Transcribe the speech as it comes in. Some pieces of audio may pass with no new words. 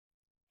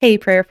Hey,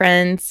 prayer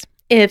friends.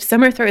 If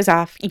summer throws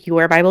off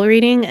your Bible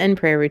reading and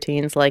prayer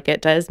routines like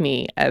it does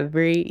me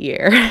every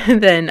year,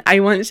 then I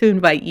want to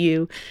invite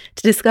you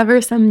to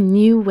discover some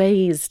new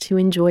ways to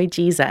enjoy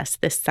Jesus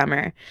this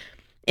summer.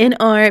 In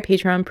our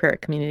Patreon prayer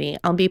community,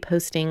 I'll be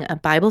posting a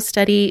Bible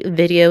study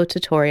video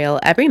tutorial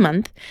every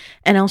month,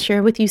 and I'll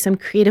share with you some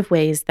creative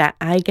ways that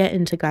I get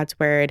into God's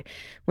Word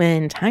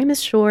when time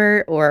is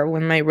short or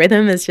when my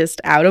rhythm is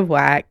just out of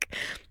whack.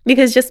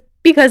 Because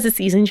the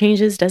season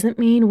changes doesn't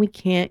mean we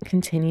can't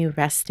continue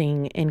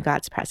resting in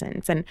God's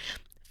presence and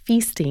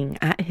feasting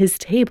at his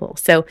table.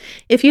 So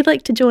if you'd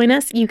like to join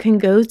us, you can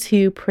go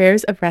to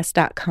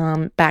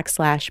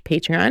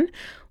prayersofrest.com/Patreon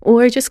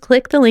or just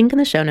click the link in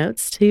the show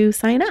notes to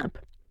sign up.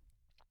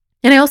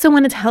 And I also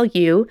want to tell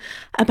you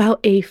about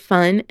a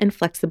fun and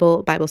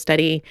flexible Bible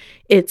study.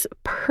 It's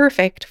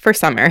perfect for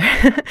summer.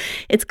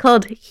 It's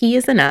called He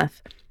is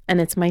Enough, and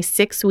it's my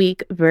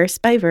 6-week verse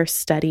by verse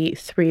study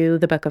through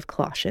the book of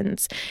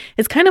Colossians.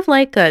 It's kind of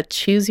like a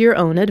choose your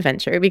own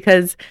adventure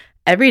because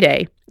every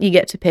day you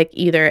get to pick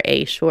either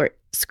a short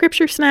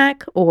scripture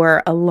snack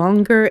or a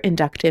longer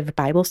inductive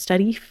Bible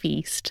study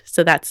feast.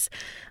 So that's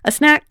a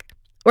snack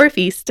or a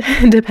feast,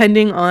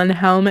 depending on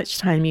how much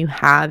time you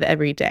have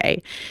every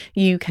day.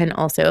 You can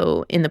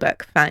also, in the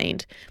book,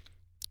 find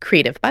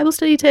creative Bible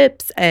study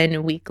tips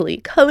and weekly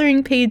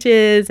coloring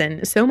pages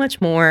and so much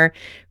more,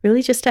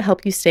 really just to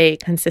help you stay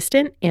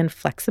consistent and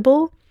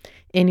flexible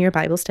in your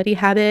Bible study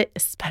habit,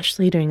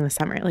 especially during the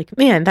summer. Like,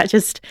 man,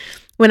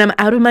 when I'm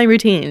out of my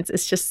routines,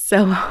 it's just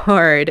so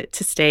hard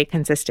to stay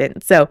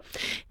consistent. So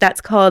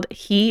that's called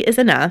He is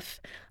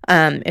Enough.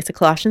 It's a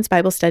Colossians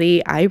Bible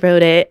study. I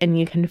wrote it, and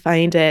you can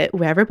find it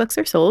wherever books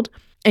are sold.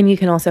 And you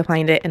can also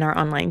find it in our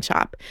online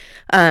shop.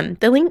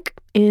 The link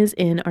is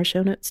in our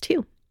show notes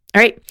too.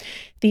 All right,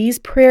 these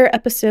prayer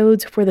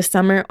episodes for the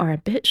summer are a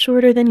bit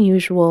shorter than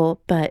usual,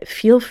 but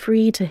feel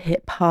free to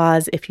hit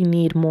pause if you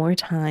need more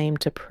time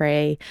to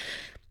pray.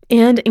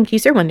 And in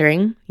case you're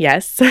wondering,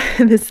 yes,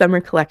 this summer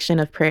collection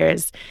of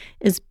prayers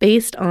is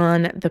based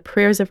on the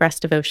Prayers of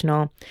Rest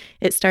devotional.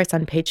 It starts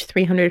on page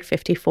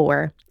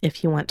 354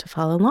 if you want to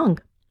follow along.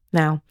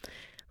 Now,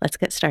 let's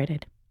get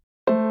started.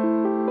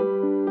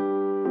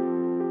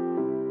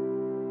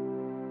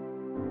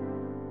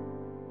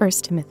 1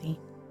 Timothy.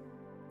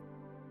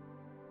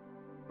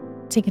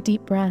 Take a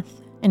deep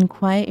breath and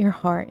quiet your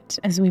heart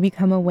as we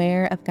become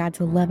aware of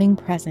God's loving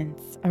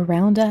presence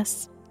around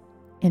us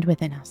and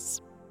within us.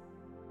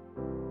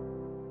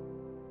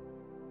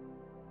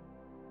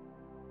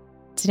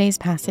 Today's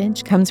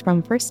passage comes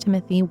from 1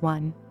 Timothy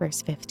 1,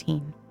 verse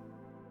 15.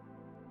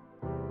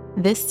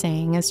 This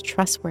saying is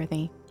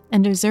trustworthy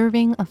and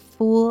deserving of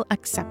full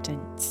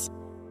acceptance.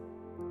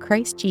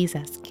 Christ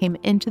Jesus came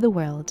into the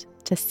world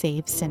to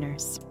save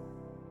sinners,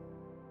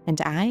 and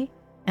I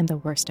am the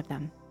worst of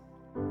them.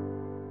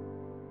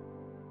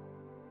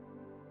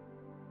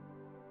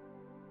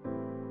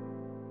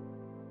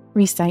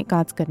 Recite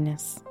God's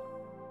goodness.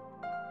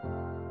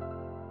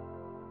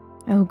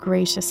 Oh,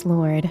 gracious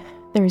Lord,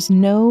 there is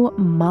no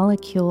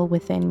molecule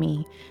within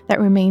me that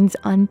remains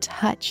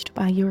untouched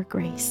by your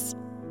grace,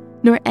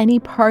 nor any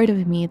part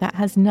of me that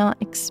has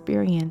not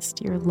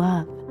experienced your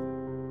love.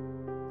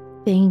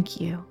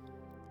 Thank you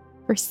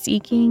for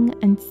seeking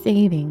and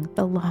saving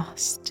the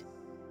lost.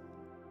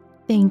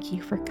 Thank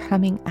you for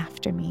coming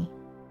after me.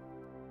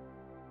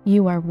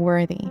 You are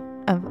worthy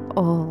of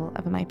all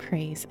of my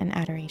praise and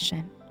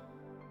adoration.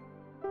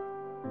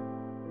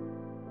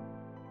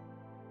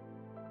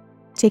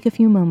 Take a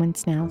few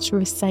moments now to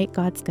recite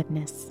God's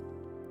goodness,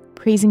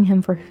 praising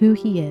Him for who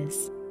He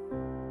is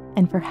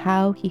and for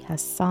how He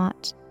has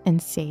sought and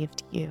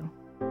saved you.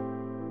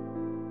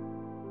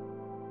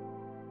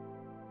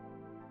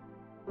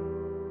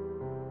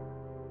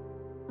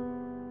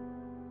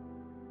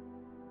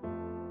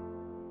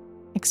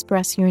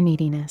 Express your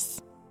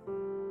neediness.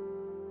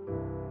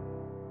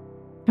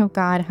 Oh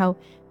God, how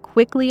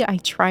quickly I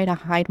try to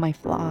hide my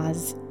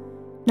flaws,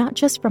 not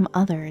just from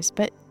others,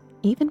 but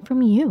even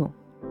from you.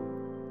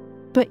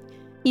 But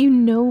you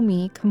know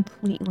me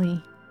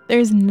completely.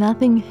 There's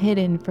nothing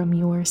hidden from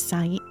your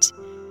sight.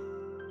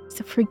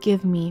 So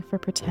forgive me for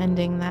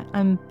pretending that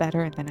I'm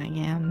better than I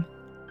am.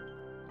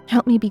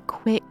 Help me be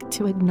quick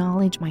to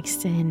acknowledge my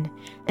sin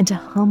and to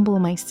humble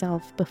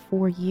myself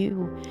before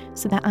you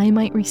so that I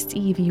might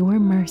receive your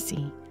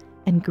mercy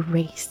and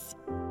grace.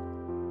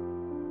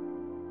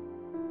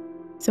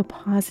 So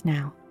pause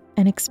now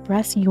and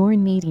express your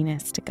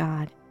neediness to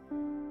God,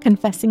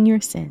 confessing your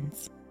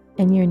sins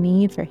and your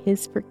need for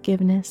His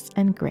forgiveness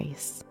and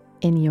grace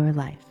in your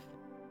life.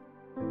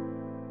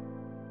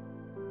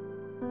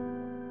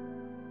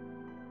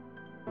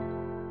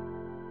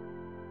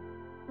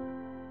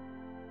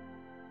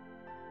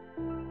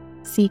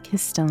 Seek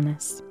His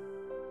stillness.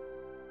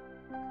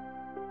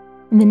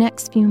 In the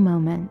next few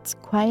moments,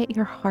 quiet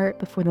your heart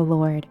before the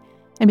Lord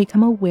and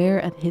become aware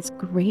of His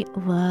great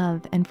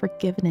love and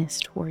forgiveness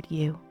toward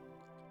you.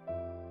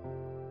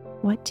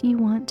 What do you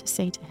want to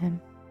say to Him?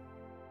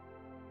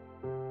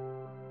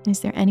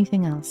 Is there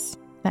anything else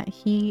that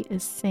He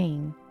is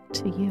saying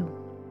to you?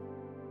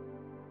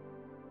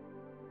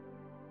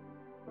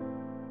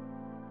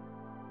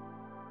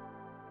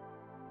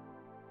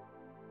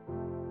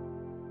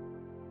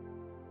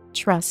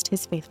 trust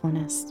His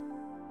faithfulness.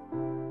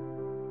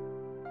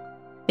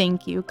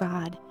 Thank you,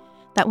 God,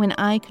 that when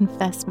I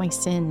confess my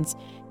sins,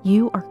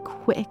 you are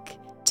quick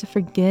to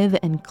forgive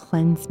and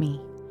cleanse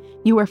me.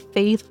 You are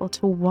faithful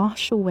to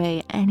wash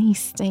away any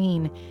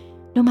stain,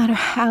 no matter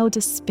how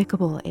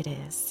despicable it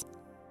is.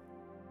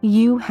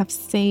 You have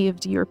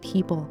saved your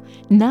people,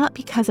 not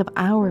because of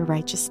our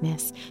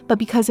righteousness, but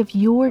because of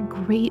your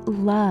great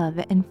love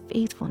and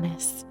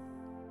faithfulness.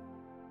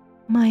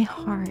 My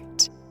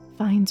heart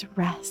finds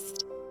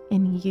rest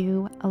in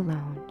you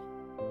alone.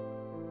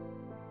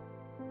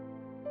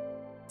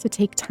 So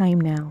take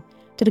time now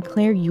to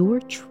declare your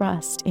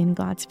trust in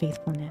God's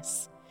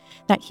faithfulness,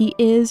 that He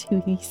is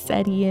who He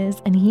said He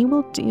is, and He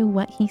will do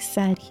what He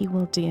said He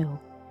will do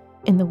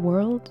in the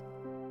world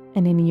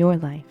and in your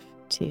life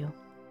too.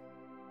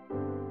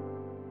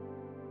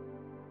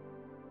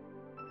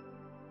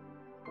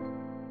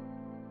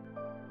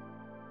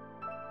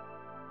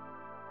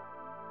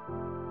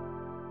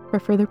 For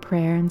further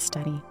prayer and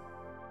study,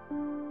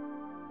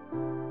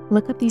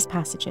 look up these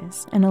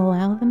passages and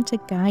allow them to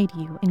guide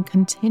you in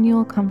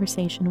continual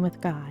conversation with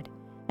God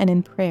and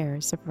in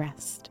prayers of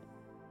rest.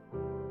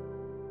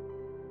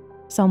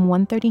 Psalm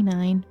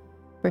 139,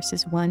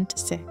 verses 1 to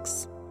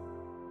 6.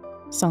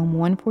 Psalm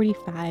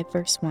 145,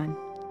 verse 1.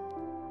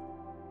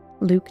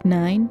 Luke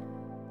 9,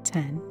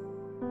 10.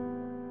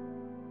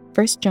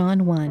 1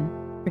 John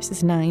 1,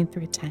 verses 9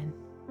 through 10.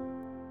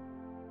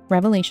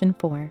 Revelation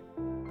 4,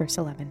 verse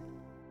 11.